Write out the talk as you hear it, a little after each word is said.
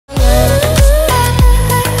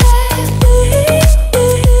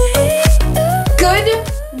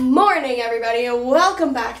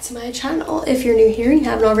to my channel. If you're new here and you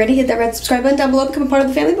haven't already, hit that red subscribe button down below, become a part of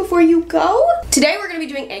the family before you go. Today we're going to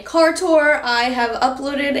be doing a car tour. I have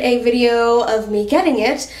uploaded a video of me getting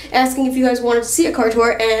it, asking if you guys wanted to see a car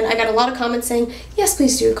tour, and I got a lot of comments saying, yes,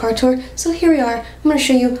 please do a car tour. So here we are. I'm going to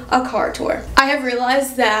show you a car tour. I have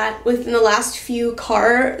realized that within the last few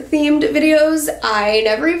car themed videos, I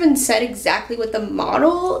never even said exactly what the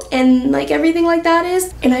model and like everything like that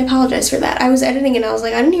is, and I apologize for that. I was editing and I was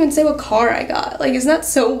like, I didn't even say what car I got. Like, isn't that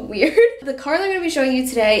so weird? The car that I'm going to be showing you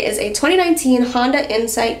today is a 2019 Honda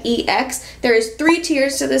Insight EX. There is 3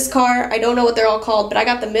 tiers to this car. I don't know what they're all called, but I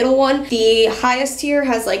got the middle one. The highest tier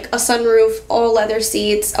has like a sunroof, all leather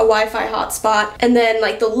seats, a Wi-Fi hotspot, and then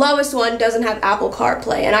like the lowest one doesn't have Apple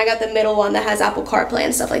CarPlay, and I got the middle one that has Apple CarPlay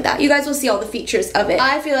and stuff like that. You guys will see all the features of it.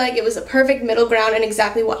 I feel like it was a perfect middle ground and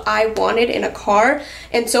exactly what I wanted in a car,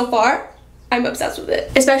 and so far, I'm obsessed with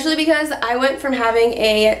it. Especially because I went from having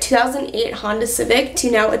a 2008 Honda Civic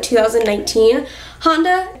to now a 2019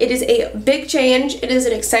 Honda. It is a big change. It is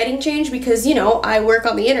an exciting change because, you know, I work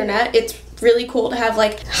on the internet. It's really cool to have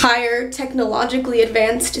like higher technologically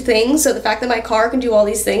advanced things. So the fact that my car can do all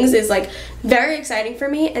these things is like very exciting for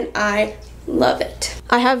me, and I love it.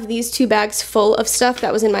 I have these 2 bags full of stuff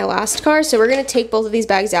that was in my last car, so we're gonna take both of these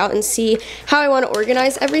bags out and see how I want to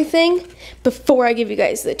organize everything before I give you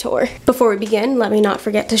guys the tour. Before we begin, let me not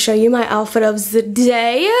forget to show you my outfit of the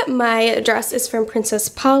day. My dress is from Princess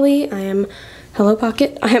Polly. I am Hello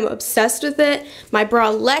Pocket. I am obsessed with it. My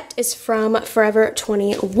bralette is from Forever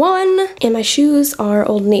 21, and my shoes are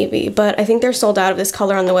Old Navy, but I think they're sold out of this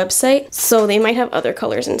color on the website, so they might have other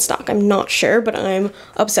colors in stock. I'm not sure, but I'm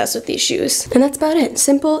obsessed with these shoes. And that's about it.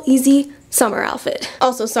 Simple, easy, summer outfit.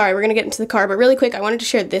 Also, sorry, we're gonna get into the car, but really quick, I wanted to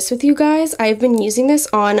share this with you guys. I've been using this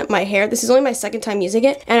on my hair. This is only my 2nd time using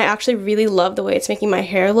it, and I actually really love the way it's making my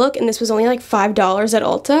hair look, and this was only like $5 at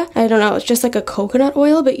Ulta. I don't know, it's just like a coconut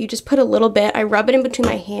oil, but you just put a little bit. I rub it in between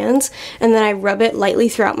my hands, and then I rub it lightly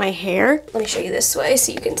throughout my hair. Let me show you this way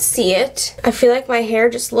so you can see it. I feel like my hair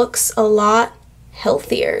just looks a lot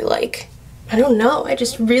healthier. Like, I don't know, I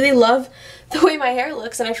just really love the way my hair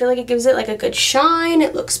looks, and I feel like it gives it like a good shine.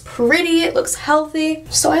 It looks pretty, it looks healthy,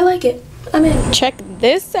 so I like it. I'm in. Check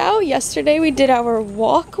this out. Yesterday we did our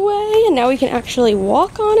walkway, and now we can actually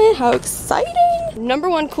walk on it. How exciting! Number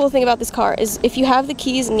one cool thing about this car is if you have the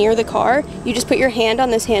keys near the car, you just put your hand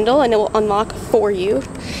on this handle and it will unlock for you.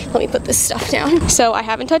 Let me put this stuff down. So I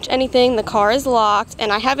haven't touched anything, the car is locked,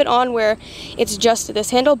 and I have it on where it's just this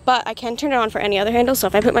handle, but I can turn it on for any other handle. So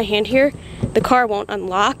if I put my hand here, the car won't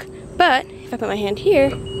unlock, but if I put my hand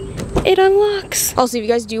here, it unlocks. Also, if you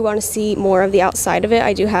guys do want to see more of the outside of it,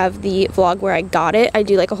 I do have the vlog where I got it. I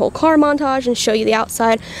do like a whole car montage and show you the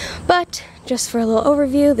outside, but just for a little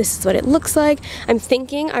overview, this is what it looks like. I'm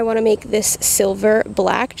thinking I want to make this silver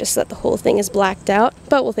black just so that the whole thing is blacked out,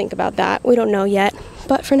 but we'll think about that. We don't know yet,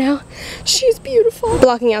 but for now, she's beautiful.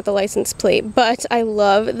 Blocking out the license plate, but I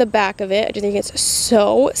love the back of it. I just think it's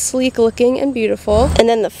so sleek looking and beautiful. And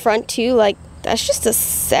then the front too, like, that's just a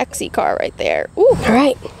sexy car right there. Ooh, all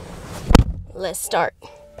right, let's start.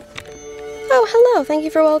 Oh, hello, thank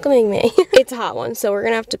you for welcoming me. It's a hot one, so we're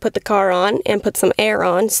gonna have to put the car on and put some air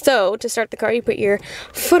on. So to start the car, you put your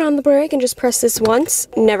foot on the brake and just press this once.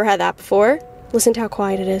 Never had that before. Listen to how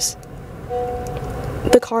quiet it is.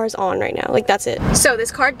 The car is on right now, like that's it. So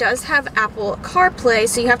this car does have Apple CarPlay,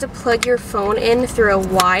 so you have to plug your phone in through a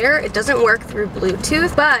wire. It doesn't work through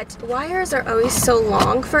Bluetooth, but wires are always so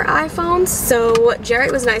long for iPhones. So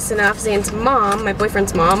Jarrett was nice enough, Zane's mom, my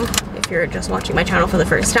boyfriend's mom, if you're just watching my channel for the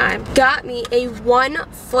first time, got me a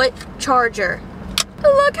 1-foot charger.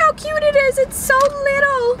 Look how cute it is, it's so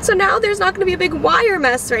little. So now there's not gonna be a big wire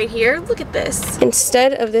mess right here. Look at this.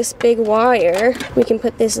 Instead of this big wire, we can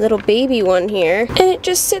put this little baby one here, and it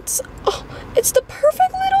just sits, oh, it's the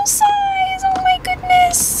perfect little size, oh my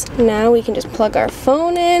goodness. Now we can just plug our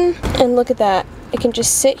phone in, and look at that. It can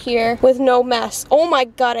just sit here with no mess. Oh my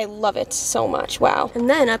god, I love it so much, wow. And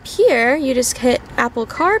then up here, you just hit Apple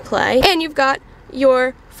CarPlay, and you've got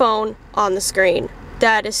your phone on the screen.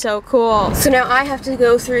 That is so cool. So now I have to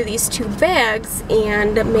go through these 2 bags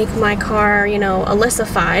and make my car, you know,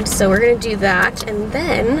 Allisa-fied. So we're gonna do that, and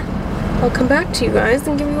then I'll come back to you guys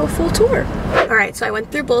and give you a full tour. Alright, so I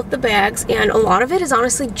went through both the bags, and a lot of it is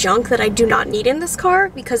honestly junk that I do not need in this car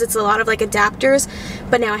because it's a lot of like adapters,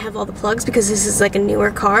 but now I have all the plugs because this is like a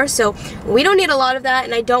newer car, so we don't need a lot of that,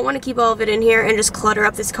 and I don't want to keep all of it in here and just clutter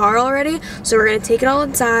up this car already. So we're going to take it all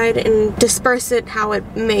inside and disperse it how it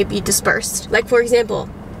may be dispersed. Like for example,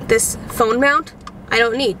 this phone mount, I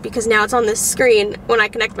don't need because now it's on this screen when I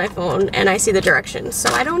connect my phone and I see the directions, so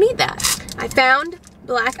I don't need that. I found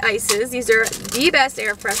black ices. These are the best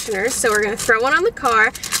air fresheners, so we're gonna throw one on the car.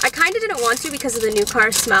 I kind of didn't want to because of the new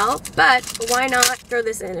car smell, but why not throw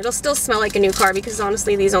this in? It'll still smell like a new car because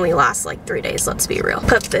honestly these only last like 3 days, let's be real.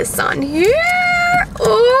 Put this on here.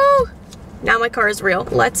 Oh, now my car is real.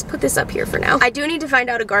 Let's put this up here for now. I do need to find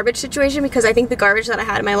out a garbage situation because I think the garbage that I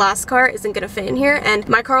had in my last car isn't gonna fit in here, and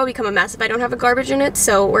my car will become a mess if I don't have a garbage in it,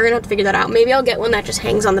 so we're gonna have to figure that out. Maybe I'll get one that just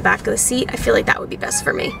hangs on the back of the seat. I feel like that would be best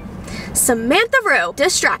for me. Samantha Rue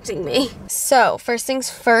distracting me. So first things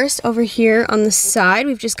first, over here on the side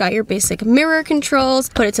we've just got your basic mirror controls.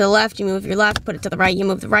 Put it to the left, you move your left. Put it to the right, you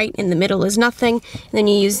move the right. In the middle is nothing. And then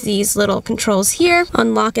you use these little controls here.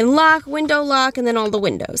 Unlock and lock, window lock, and then all the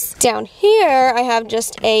windows. Down here I have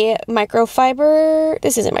just a microfiber,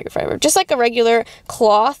 this isn't microfiber, just like a regular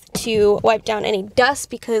cloth to wipe down any dust,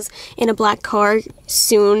 because in a black car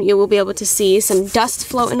soon you will be able to see some dust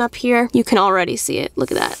floating up here. You can already see it,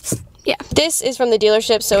 look at that. Yeah, this is from the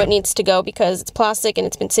dealership, so it needs to go because it's plastic and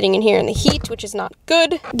it's been sitting in here in the heat, which is not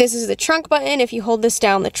good. This is the trunk button. If you hold this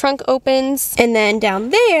down, the trunk opens. And then down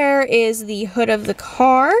there is the hood of the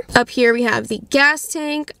car. Up here we have the gas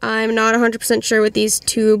tank. I'm not 100% sure what these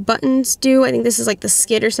two buttons do. I think this is like the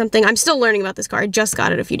skid or something. I'm still learning about this car. I just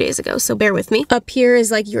got it a few days ago, so bear with me. Up here is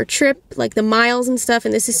like your trip, like the miles and stuff,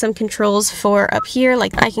 and this is some controls for up here.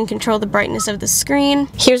 Like I can control the brightness of the screen.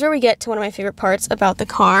 Here's where we get to one of my favorite parts about the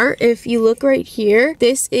car. If you look right here,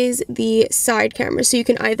 this is the side camera. So you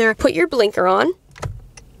can either put your blinker on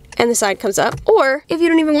and the side comes up, or if you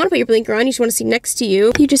don't even want to put your blinker on, you just want to see next to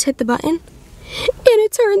you, you just hit the button and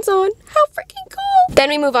it turns on. How freaking cool. Then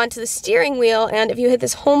we move on to the steering wheel, and if you hit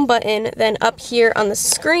this home button, then up here on the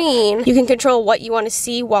screen, you can control what you want to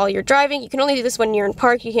see while you're driving. You can only do this when you're in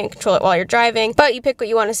park. You can't control it while you're driving, but you pick what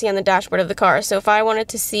you want to see on the dashboard of the car. So if I wanted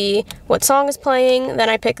to see what song is playing, then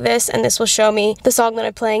I pick this, and this will show me the song that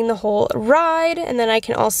I'm playing the whole ride. And then I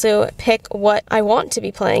can also pick what I want to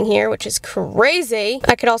be playing here, which is crazy.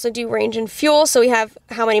 I could also do range and fuel, so we have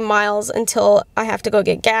how many miles until I have to go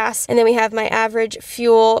get gas. And then we have my average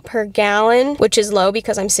fuel per gallon, which is low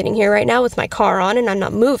because I'm sitting here right now with my car on and I'm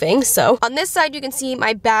not moving. So on this side you can see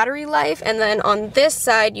my battery life, and then on this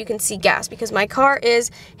side you can see gas because my car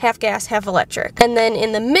is half gas, half electric. And then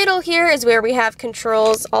in the middle here is where we have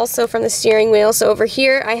controls also from the steering wheel. So over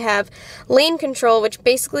here I have lane control, which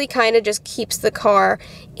basically kind of just keeps the car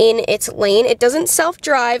in its lane. It doesn't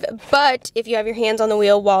self-drive, but if you have your hands on the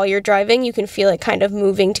wheel while you're driving, you can feel it kind of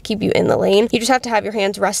moving to keep you in the lane. You just have to have your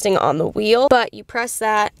hands resting on the wheel, but you press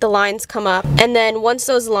that, the lines come up, and then once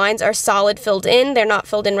those lines are solid filled in, they're not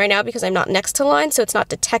filled in right now because I'm not next to lines, so it's not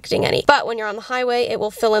detecting any. But when you're on the highway, it will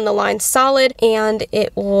fill in the lines solid and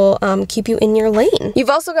it will keep you in your lane. You've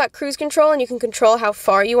also got cruise control, and you can control how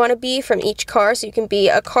far you want to be from each car. So you can be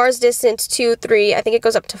a car's distance, 2, 3, I think it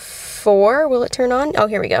goes up to 4. Will it turn on? Oh,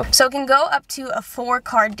 here we go. So it can go up to a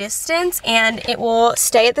 4-car distance, and it will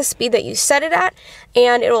stay at the speed that you set it at,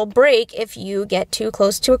 and it will brake if you get too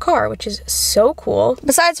close to a car, which is so cool.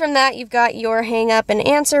 Besides from that, you've got your hang up and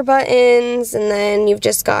answer buttons, and then you've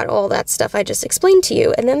just got all that stuff I just explained to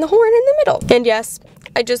you, and then the horn in the middle. And yes,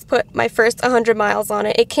 I just put my first 100 miles on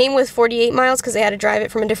it. It came with 48 miles because I had to drive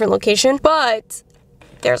it from a different location, but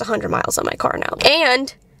there's 100 miles on my car now.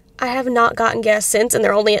 And I have not gotten gas since, and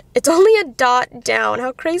it's only a dot down.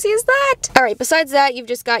 How crazy is that? All right, besides that, you've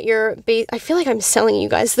just got your I feel like I'm selling you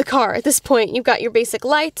guys the car at this point. You've got your basic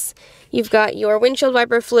lights, you've got your windshield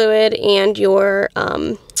wiper fluid, and your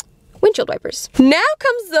windshield wipers. Now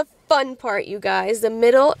comes the fun part, you guys, the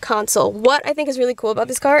middle console. What I think is really cool about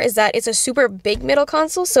this car is that it's a super big middle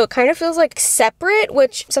console, so it kind of feels like separate,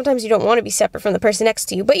 which sometimes you don't want to be separate from the person next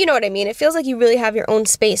to you, but you know what I mean. It feels like you really have your own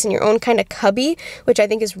space and your own kind of cubby, which I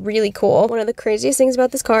think is really cool. One of the craziest things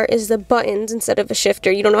about this car is the buttons instead of a shifter.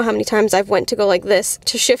 You don't know how many times I've went to go like this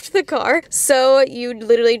to shift the car. So you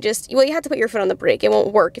literally just, well, you have to put your foot on the brake. It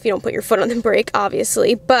won't work if you don't put your foot on the brake,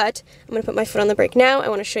 obviously, but I'm gonna put my foot on the brake now. I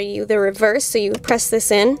want to show you the reverse. So you press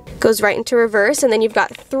this in, goes right into reverse, and then you've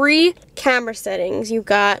got 3 camera settings. You've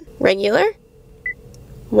got regular,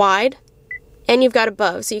 wide, and you've got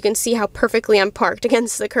above, so you can see how perfectly I'm parked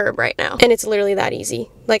against the curb right now. And it's literally that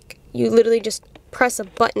easy. Like, you literally just press a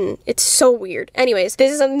button. It's so weird. Anyways,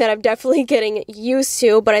 this is something that I'm definitely getting used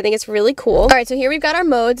to, but I think it's really cool. All right, so here we've got our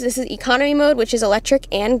modes. This is economy mode, which is electric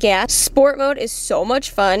and gas. Sport mode is so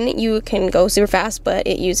much fun. You can go super fast, but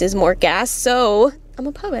it uses more gas, so I'm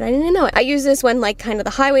a poet, I didn't know it. I use this when like kind of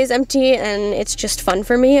the highway is empty and it's just fun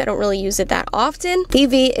for me. I don't really use it that often.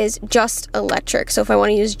 EV is just electric, so if I want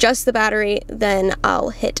to use just the battery, then I'll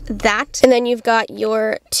hit that. And then you've got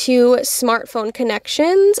your 2 smartphone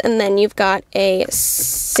connections, and then you've got a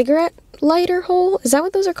cigarette lighter hole. Is that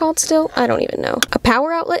what those are called still? I don't even know. A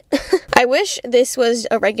power outlet? I wish this was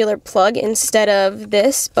a regular plug instead of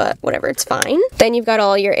this, but whatever, it's fine. Then you've got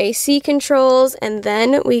all your AC controls, and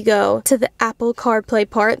then we go to the Apple CarPlay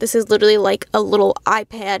part. This is literally like a little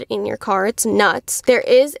iPad in your car. It's nuts. There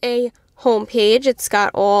is a home page. It's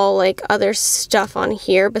got all like other stuff on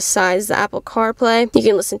here besides the Apple CarPlay. You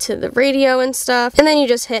can listen to the radio and stuff, and then you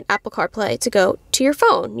just hit Apple CarPlay to go to your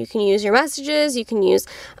phone. You can use your messages, you can use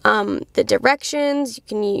the directions, you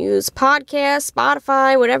can use podcasts,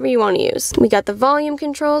 Spotify, whatever you want to use. We got the volume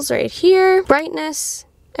controls right here, brightness.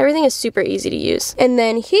 Everything is super easy to use. And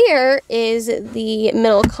then here is the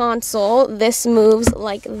middle console. This moves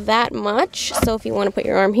like that much. So if you want to put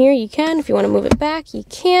your arm here, you can. If you want to move it back, you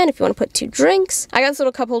can. If you want to put 2 drinks. I got this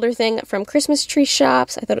little cup holder thing from Christmas tree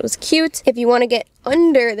shops. I thought it was cute. If you want to get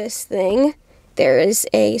under this thing, there is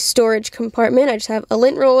a storage compartment. I just have a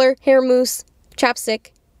lint roller, hair mousse,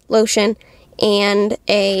 chapstick, lotion, and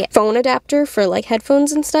a phone adapter for like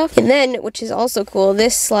headphones and stuff. And then, which is also cool,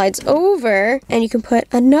 this slides over and you can put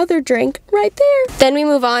another drink right there. Then we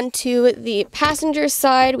move on to the passenger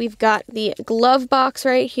side. We've got the glove box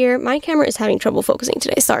right here. My camera is having trouble focusing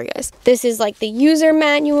today, sorry guys. This is like the user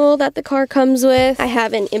manual that the car comes with. I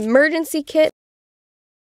have an emergency kit.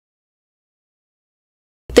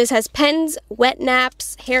 This has pens, wet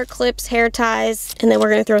naps, hair clips, hair ties, and then we're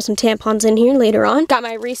going to throw some tampons in here later on. Got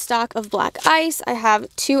my restock of black ice. I have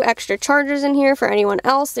 2 extra chargers in here for anyone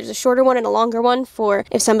else. There's a shorter one and a longer one for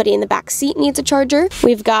if somebody in the back seat needs a charger.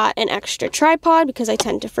 We've got an extra tripod because I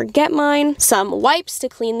tend to forget mine, some wipes to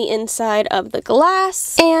clean the inside of the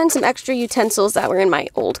glass, and some extra utensils that were in my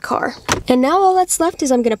old car. And now all that's left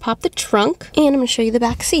is I'm going to pop the trunk and I'm going to show you the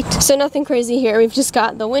back seat. So nothing crazy here. We've just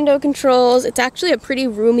got the window controls. It's actually a pretty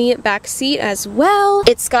roomy back seat as well.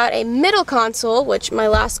 It's got a middle console, which my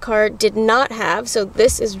last car did not have, so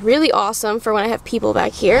this is really awesome for when I have people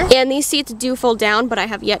back here. And these seats do fold down, but I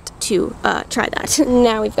have yet to try that.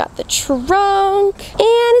 Now we've got the trunk, and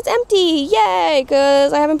it's empty, yay,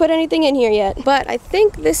 because I haven't put anything in here yet. But I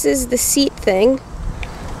think this is the seat thing.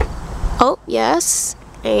 Oh, yes,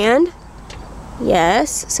 and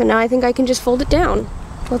yes. So now I think I can just fold it down.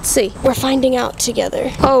 Let's see. We're finding out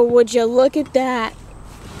together. Oh, would you look at that?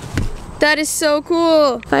 That is so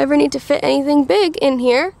cool. If I ever need to fit anything big in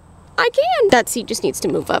here, I can. That seat just needs to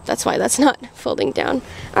move up. That's why that's not folding down.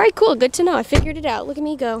 All right, cool. Good to know. I figured it out. Look at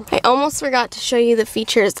me go. I almost forgot to show you the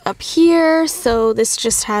features up here. So this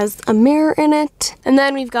just has a mirror in it. And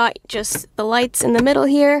then we've got just the lights in the middle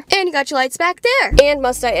here. And you got your lights back there. And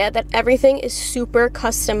must I add that everything is super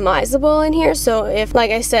customizable in here. So if, like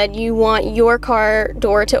I said, you want your car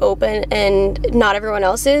door to open and not everyone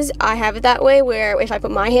else's, I have it that way where if I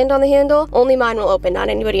put my hand on the handle, only mine will open, not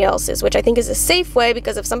anybody else's, which I think is a safe way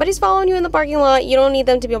because if somebody's following you in the parking lot, you don't need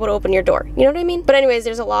them to be able to open your door. You know what I mean? But anyways,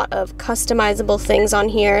 there's a lot of customizable things on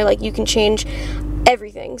here. Like you can change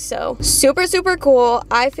everything. So super, super cool.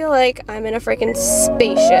 I feel like I'm in a freaking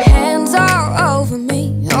spaceship. Hands are over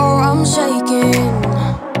me, oh, I'm shaking.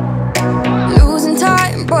 Losing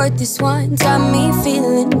time, but this one got me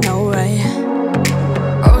feeling alright.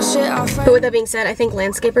 But with that being said, I think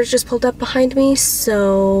landscapers just pulled up behind me,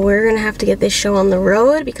 so we're gonna have to get this show on the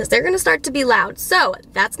road because they're gonna start to be loud. So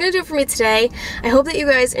that's gonna do it for me today. I hope that you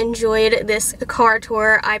guys enjoyed this car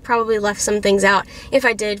tour. I probably left some things out. If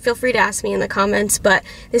I did, feel free to ask me in the comments, but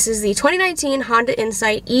this is the 2019 Honda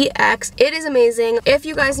Insight EX. It is amazing. If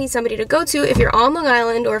you guys need somebody to go to, if you're on Long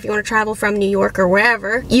Island or if you want to travel from New York or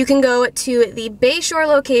wherever, you can go to the Bayshore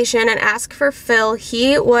location and ask for Phil.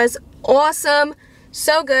 He was awesome.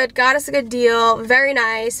 So good, got us a good deal, very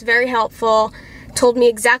nice, very helpful, told me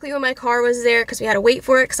exactly when my car was there because we had to wait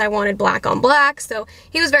for it because I wanted black on black, so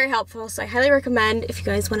he was very helpful, so I highly recommend if you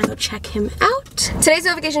guys want to go check him out. Today's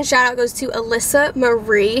notification shout out goes to Allisa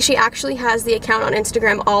Marie. She actually has the account on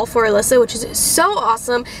Instagram all for Allisa, which is so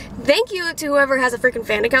awesome. Thank you to whoever has a freaking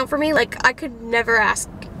fan account for me. Like, I could never ask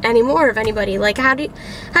any more of anybody. Like, how do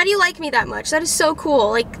you like me that much? That is so cool.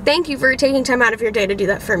 Like, thank you for taking time out of your day to do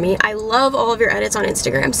that for me. I love all of your edits on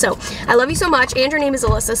Instagram, so I love you so much, and your name is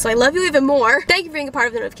Allisa, so I love you even more. Thank you for being a part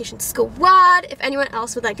of the notification squad. If anyone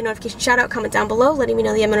else would like a notification shout out, comment down below letting me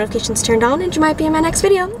know the notifications turned on and you might be in my next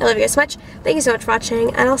video. I love you guys so much. Thank you so much for watching,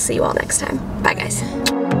 and I'll see you all next time. Bye guys.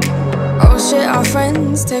 Oh shit, our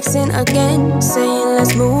friends texting again, saying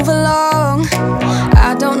let's move along.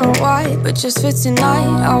 I don't know why, but just for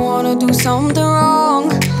tonight I wanna do something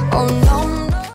wrong. Oh no.